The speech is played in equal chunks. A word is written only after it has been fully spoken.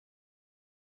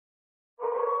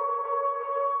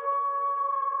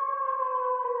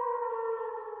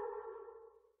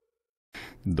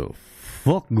The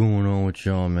fuck going on with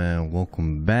y'all, man?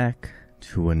 Welcome back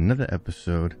to another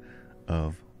episode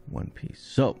of One Piece.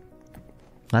 So,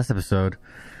 last episode,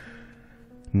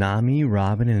 Nami,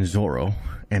 Robin, and Zoro,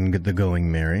 and the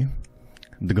Going Merry.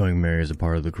 The Going Merry is a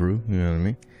part of the crew, you know what I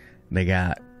mean? They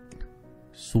got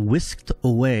whisked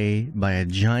away by a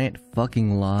giant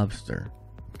fucking lobster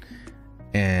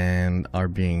and are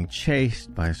being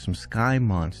chased by some sky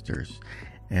monsters.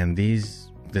 And this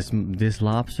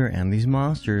lobster and these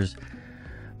monsters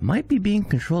might be being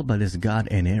controlled by this god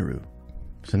Eneru.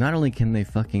 So not only can they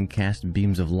fucking cast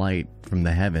beams of light from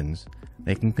the heavens,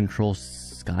 they can control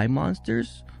sky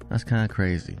monsters. That's kind of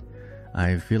crazy.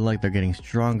 I feel like they're getting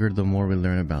stronger the more we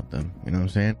learn about them. You know what I'm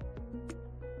saying?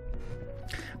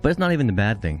 But it's not even the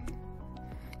bad thing.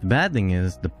 The bad thing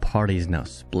is the party is now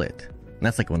split. And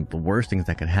that's like one of the worst things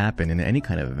that could happen in any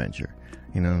kind of adventure.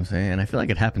 You know what I'm saying? And I feel like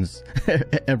it happens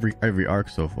every arc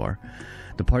so far.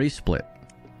 The party's split.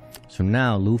 So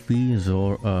now Luffy,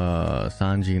 Zoro,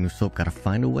 Sanji, and Usopp gotta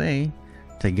find a way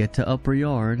to get to Upper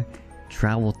Yard,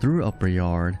 travel through Upper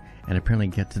Yard, and apparently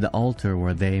get to the altar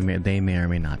where they may or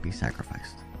may not be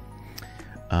sacrificed.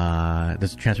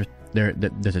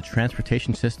 There's a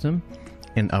transportation system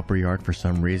in Upper Yard for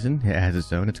some reason. It has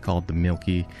its own. It's called the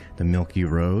Milky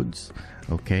Roads.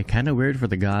 Okay, kind of weird for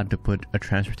the god to put a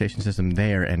transportation system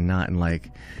there and not in, like,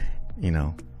 you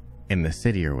know, in the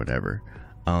city or whatever.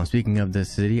 Speaking of the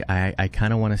city, I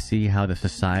kind of want to see how the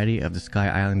society of the Sky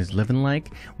Island is living like.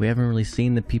 We haven't really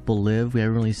seen the people live. We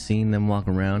haven't really seen them walk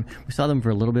around. We saw them for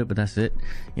a little bit, but that's it.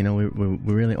 You know, we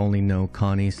really only know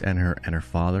Connie's and her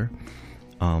father.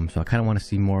 So I kind of want to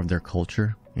see more of their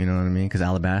culture. You know what I mean? Because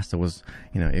Alabasta was,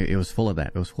 you know, it was full of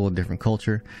that. It was full of different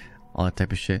culture, all that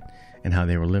type of shit, and how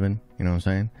they were living. You know what I'm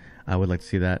saying? I would like to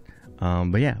see that.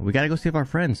 But yeah, we gotta go save our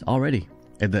friends already.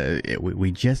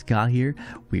 We just got here.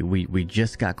 We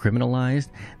just got criminalized.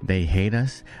 They hate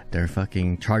us. They're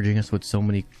fucking charging us with so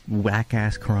many whack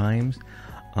ass crimes.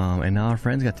 And now our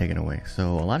friends got taken away.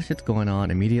 So a lot of shit's going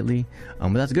on immediately.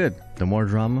 But that's good. The more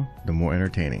drama, the more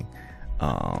entertaining.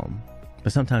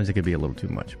 But sometimes it could be a little too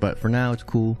much. But for now, it's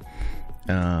cool.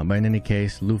 But in any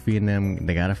case, Luffy and them,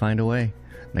 they gotta find a way.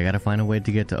 They gotta find a way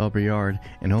to get to Upper Yard.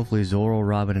 And hopefully Zoro,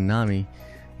 Robin, and Nami,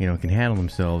 you know, can handle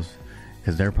themselves.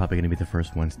 Because they're probably going to be the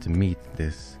first ones to meet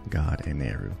this god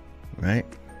Eneru, right?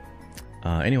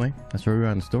 Anyway, that's where we are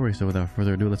on the story. So without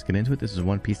further ado, let's get into it. This is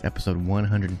One Piece episode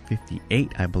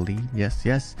 158, I believe. Yes.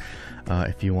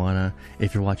 If you're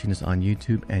watching this on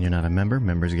YouTube and you're not a member,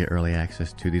 members get early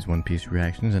access to these One Piece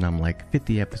reactions, and I'm like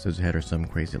 50 episodes ahead or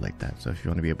something crazy like that. So if you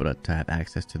want to be able to have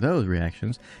access to those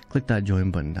reactions, click that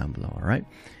join button down below, alright?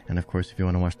 And of course, if you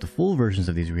want to watch the full versions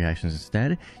of these reactions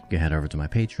instead, you can head over to my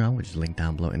Patreon, which is linked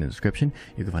down below in the description.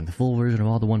 You can find the full version of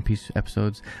all the One Piece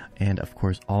episodes, and of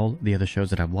course, all the other shows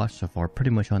that I've watched so far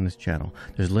pretty much on this channel.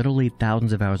 There's literally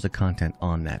thousands of hours of content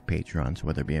on that Patreon, so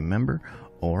whether it be a member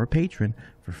or a patron,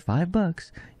 for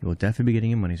 $5, you will definitely be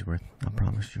getting your money's worth. I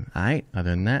promise you. Alright,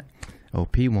 other than that,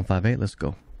 OP 158, let's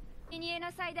go.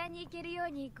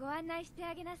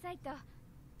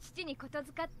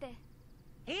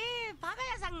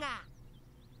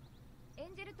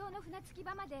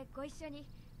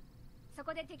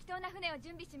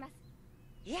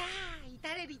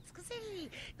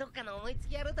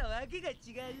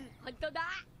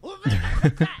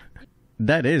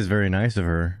 That is very nice of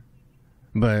her,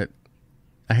 but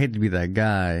I hate to be that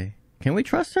guy. Can we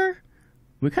trust her?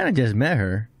 We kind of just met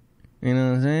her. You know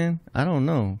what I'm saying? I don't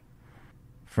know.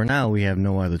 For now, we have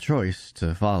no other choice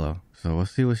to follow. So we'll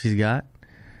see what she's got.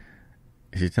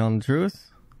 Is she telling the truth?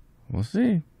 We'll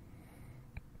see.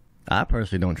 I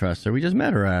personally don't trust her. We just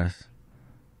met her ass.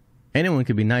 Anyone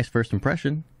could be nice first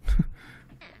impression.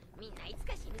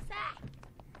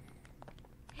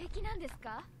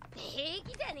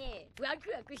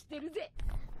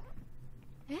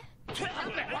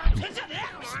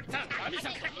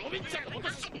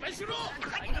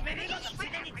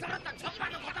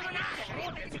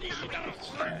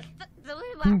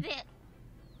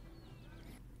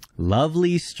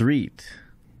 Lovely Street.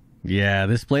 Yeah,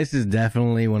 this place is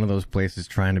definitely one of those places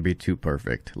trying to be too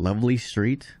perfect. Lovely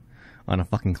Street on a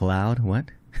fucking cloud. What?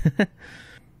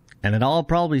 And it all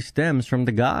probably stems from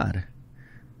the god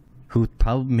who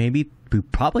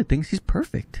probably thinks he's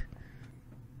perfect.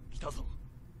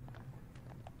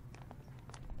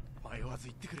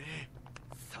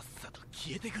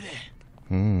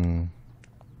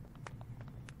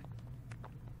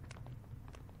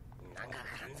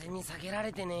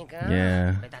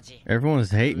 Yeah, everyone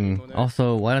is hating.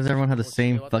 Also, why does everyone have the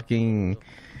same fucking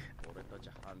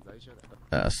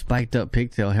spiked up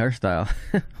pigtail hairstyle?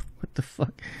 What the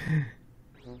fuck?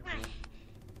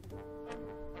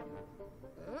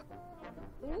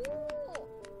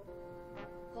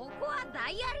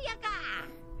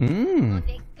 Mm.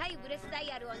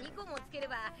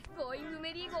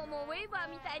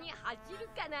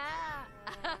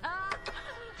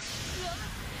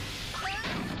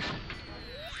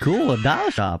 Cool, a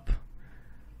dollar shop.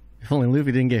 If only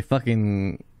Luffy didn't get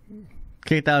fucking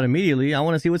kicked out immediately. I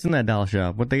want to see what's in that dollar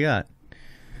shop. What they got?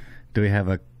 Do they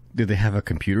have a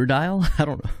computer dial? I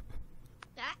don't know.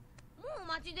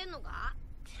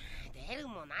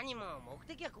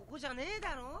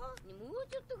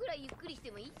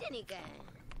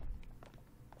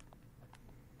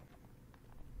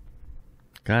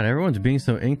 God, everyone's being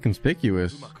so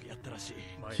inconspicuous.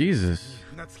 Jesus.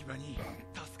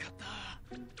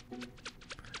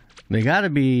 They gotta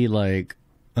be, like,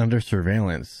 under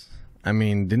surveillance. I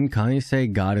mean, didn't Connie say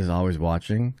God is always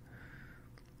watching?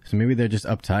 So maybe they're just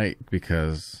uptight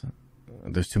because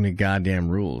there's too many goddamn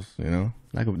rules, you know?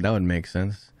 That would make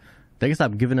sense. They can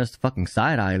stop giving us the fucking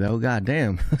side eye, though.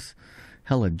 Goddamn.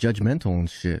 Hella judgmental and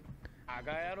shit.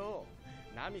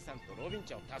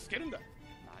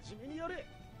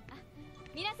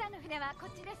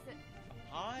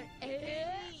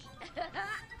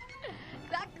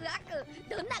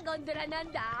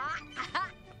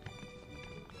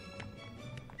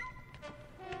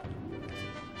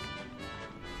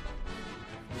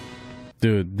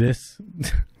 Dude, this...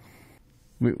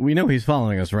 we know he's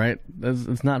following us, right?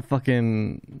 It's not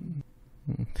fucking...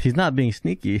 He's not being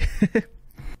sneaky.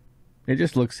 It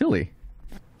just looks silly.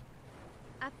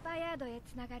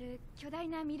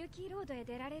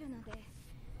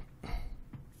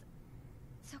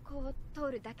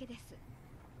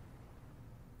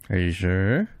 Are you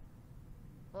sure?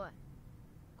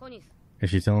 Is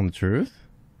she telling the truth?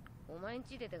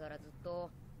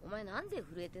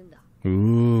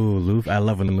 Ooh, Luffy. I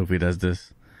love when Luffy does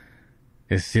this.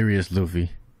 It's serious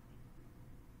Luffy.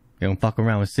 They don't fuck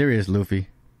around with serious Luffy.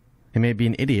 He may be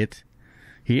an idiot.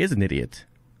 He is an idiot.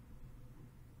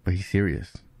 But he's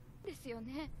serious.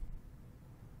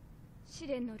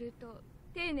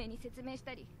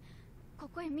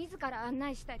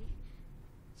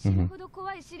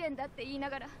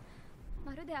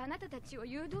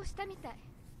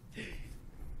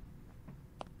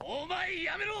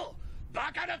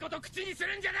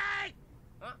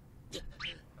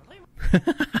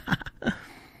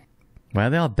 Why are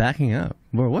they all backing up?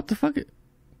 Bro, what the fuck?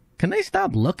 Can they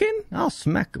stop looking? I'll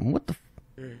smack them. What the f...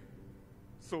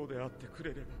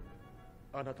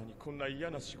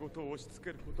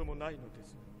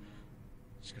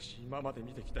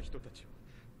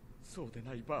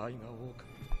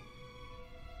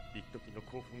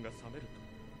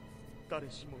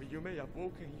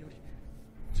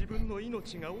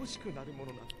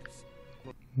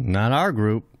 Not our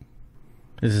group.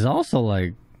 This is also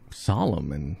like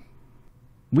solemn, and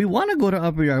we want to go to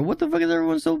Upper Yard. What the fuck is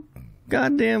everyone so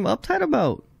goddamn uptight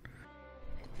about?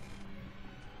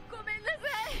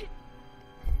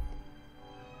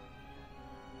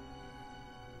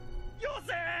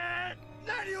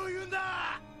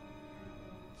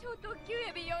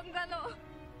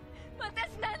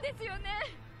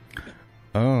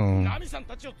 Oh.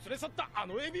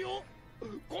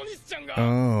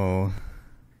 Oh.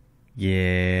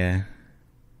 Yeah.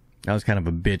 That was kind of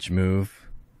a bitch move.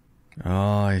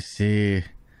 Oh, I see.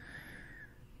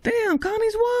 Damn,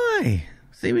 Connie's why?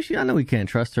 See, I know we can't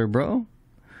trust her, bro.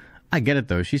 I get it,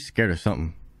 though. She's scared of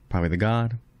something. Probably the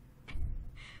god.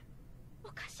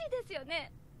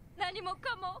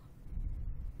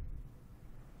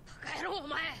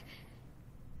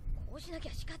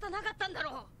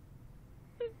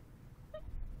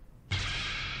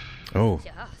 Oh.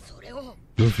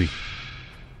 Luffy.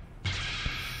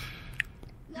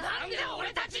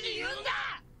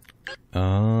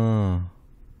 Oh.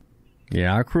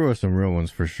 Yeah, our crew are some real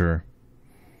ones for sure.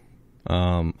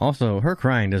 Also, her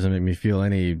crying doesn't make me feel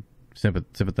any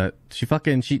sympathy.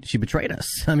 She betrayed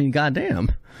us. I mean,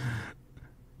 goddamn.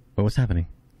 But what's happening?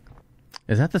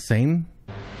 Is that the same?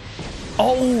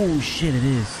 Oh, shit, it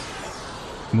is.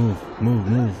 Move, move,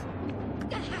 move.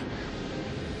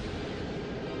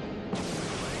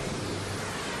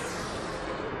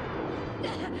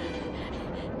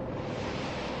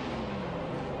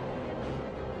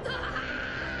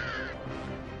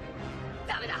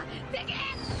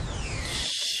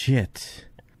 Shit.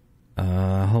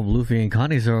 I hope Luffy and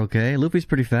Connie's are okay. Luffy's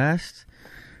pretty fast.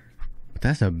 But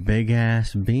that's a big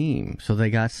ass beam. So they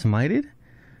got smited?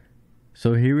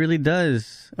 So he really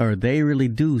does, or they really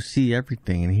do see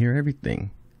everything and hear everything.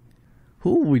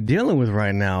 Who are we dealing with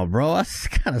right now, bro? That's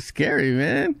kind of scary,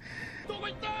 man.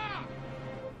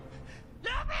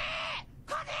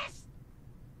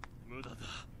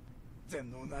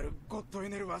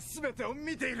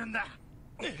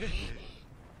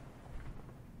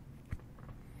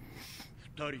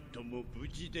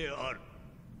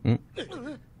 Mm.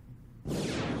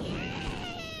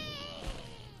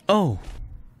 Oh,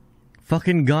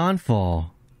 fucking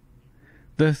Gonfall,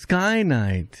 the Sky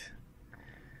Knight.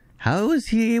 How is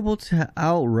he able to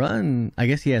outrun? I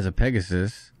guess he has a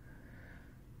Pegasus.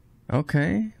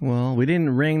 Okay, well, we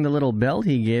didn't ring the little bell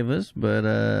he gave us, but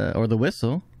or the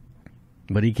whistle,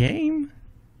 but he came.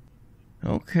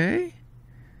 Okay,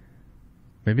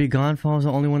 maybe Gonfall's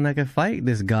the only one that could fight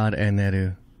this god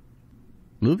Eneru.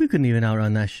 Luffy couldn't even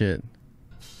outrun that shit.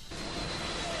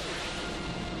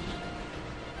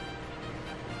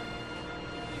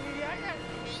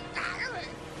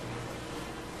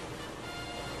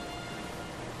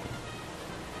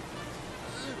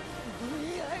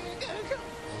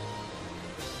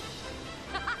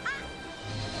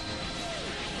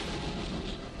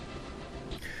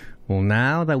 Well,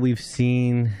 now that we've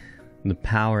seen the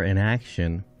power in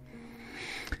action,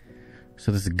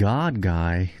 so this god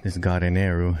guy, this god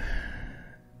Eneru,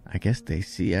 I guess they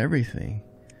see everything.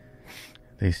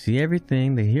 They see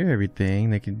everything, they hear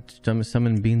everything, they can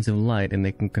summon beams of light, and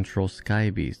they can control sky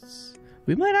beasts.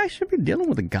 We might actually be dealing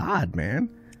with a god, man.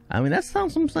 I mean, that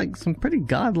sounds like some pretty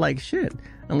godlike shit.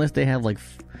 Unless they have like...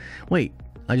 Wait,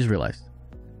 I just realized.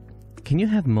 Can you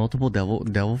have multiple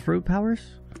devil fruit powers?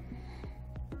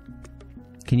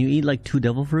 Can you eat like 2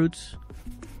 devil fruits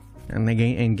and they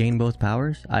gain both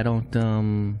powers? I don't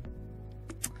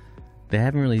they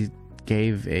haven't really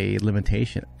gave a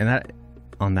limitation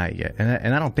on that yet,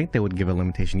 and I don't think they would give a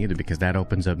limitation either, because that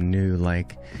opens up new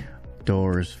like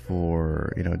doors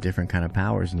for, you know, different kind of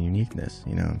powers and uniqueness,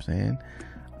 you know what I'm saying?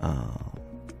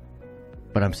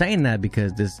 But I'm saying that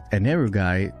because this Eneru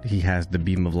guy, he has the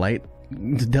beam of light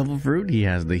devil fruit, he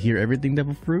has the hear everything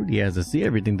devil fruit, he has the see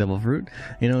everything devil fruit,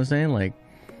 you know what I'm saying? Like,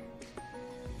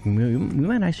 we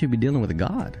might actually be dealing with a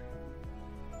god.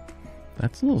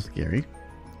 That's a little scary.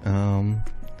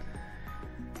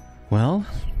 Well,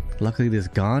 luckily this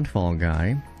Gonfall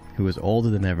guy, who is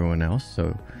older than everyone else,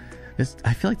 so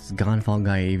I feel like this Gonfall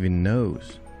guy even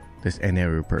knows this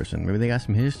Eneru person. Maybe they got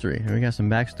some history, maybe they got some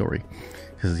backstory,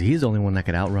 because he's the only one that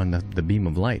could outrun the beam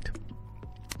of light,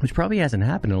 which probably hasn't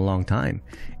happened in a long time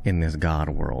in this god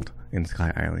world, in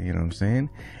Sky Island, you know what I'm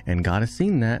saying? And God has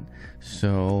seen that,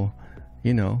 so...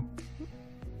 you know,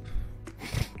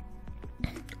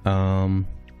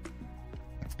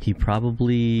 he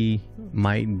probably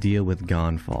might deal with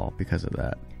Gonfall because of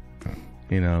that.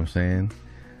 You know what I'm saying?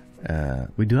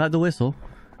 We do have the whistle.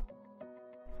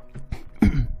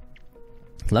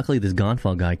 Luckily, this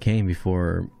Gonfall guy came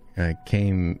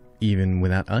even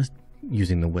without us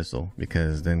using the whistle,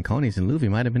 because then Konis and Luffy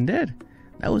might have been dead.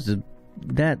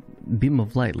 That beam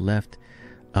of light left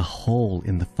a hole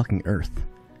in the fucking earth.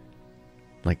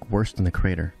 Like worse than the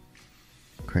crater.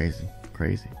 Crazy.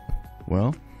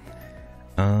 Well,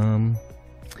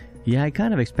 yeah, I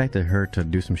kind of expected her to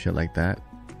do some shit like that.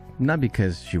 Not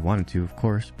because she wanted to, of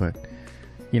course, but,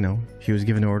 you know, she was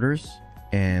given orders,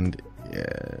 and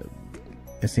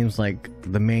it seems like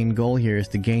the main goal here is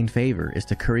to gain favor, is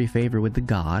to curry favor with the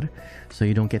god, so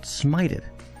you don't get smited.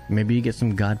 Maybe you get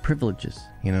some god privileges,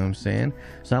 you know what I'm saying?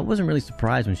 So I wasn't really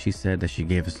surprised when she said that she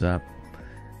gave us up,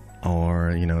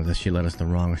 or, you know, that she led us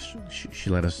she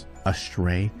led us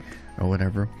astray, or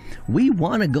whatever. We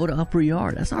want to go to Upper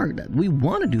Yard. We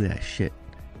want to do that shit.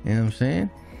 You know what I'm saying?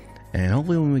 And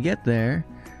hopefully when we get there,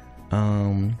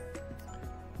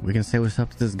 we can say what's up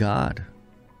to this god.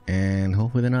 And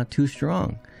hopefully they're not too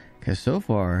strong. Because so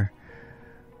far,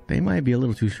 they might be a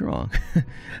little too strong.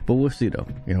 But we'll see though.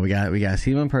 You know, we gotta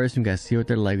see them in person, we gotta see what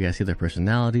they're like, we gotta see their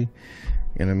personality.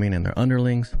 You know what I mean? And their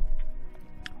underlings.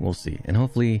 We'll see. And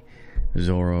hopefully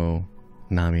Zoro,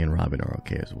 Nami, and Robin are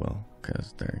okay as well,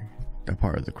 because they're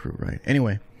part of the crew, right?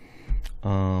 Anyway,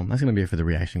 that's gonna be it for the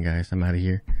reaction, guys. I'm out of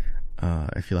here.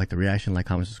 If you like the reaction, like,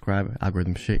 comment, subscribe,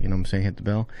 algorithm shit, you know what I'm saying, hit the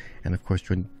bell, and of course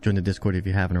join the Discord if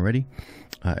you haven't already.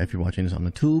 If you're watching this on the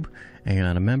tube and you're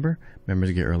not a member, members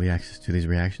get early access to these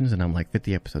reactions, and I'm like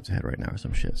 50 episodes ahead right now or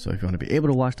some shit. So if you want to be able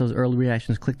to watch those early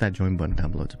reactions, click that join button down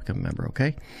below to become a member,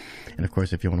 okay? And of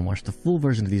course, if you want to watch the full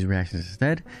version of these reactions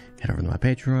instead, head over to my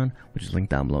Patreon, which is linked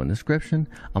down below in the description.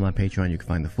 On my Patreon, you can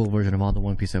find the full version of all the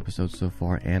One Piece episodes so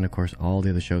far, and of course all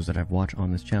the other shows that I've watched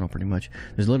on this channel pretty much.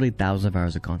 There's literally thousands of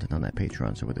hours of content on that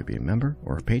Patreon, so whether it be a member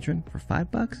or a patron for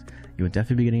 $5, you would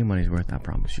definitely be getting your money's worth, I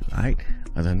promise you. Alright,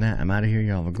 other than that, I'm out of here.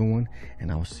 Y'all have a good one,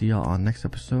 and I will see y'all on next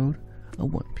episode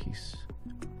of One Piece.